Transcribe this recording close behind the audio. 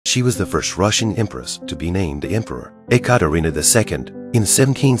She was the first Russian empress to be named Emperor Ekaterina II. In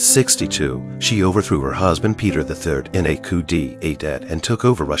 1762, she overthrew her husband Peter III in a coup d'état and took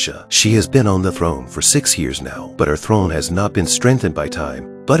over Russia. She has been on the throne for 6 years now, but her throne has not been strengthened by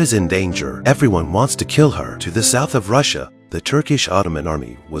time, but is in danger. Everyone wants to kill her. To the south of Russia, the Turkish Ottoman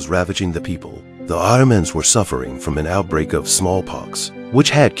army was ravaging the people. The Ottomans were suffering from an outbreak of smallpox,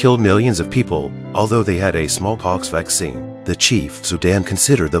 which had killed millions of people. Although they had a smallpox vaccine, the chief Sudan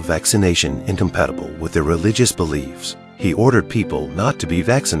considered the vaccination incompatible with their religious beliefs. He ordered people not to be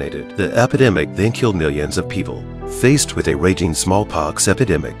vaccinated. The epidemic then killed millions of people. Faced with a raging smallpox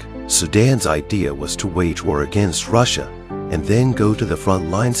epidemic, Sudan's idea was to wage war against Russia and then go to the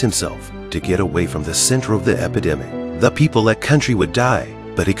front lines himself to get away from the center of the epidemic. The people that country would die,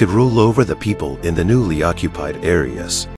 but he could rule over the people in the newly occupied areas.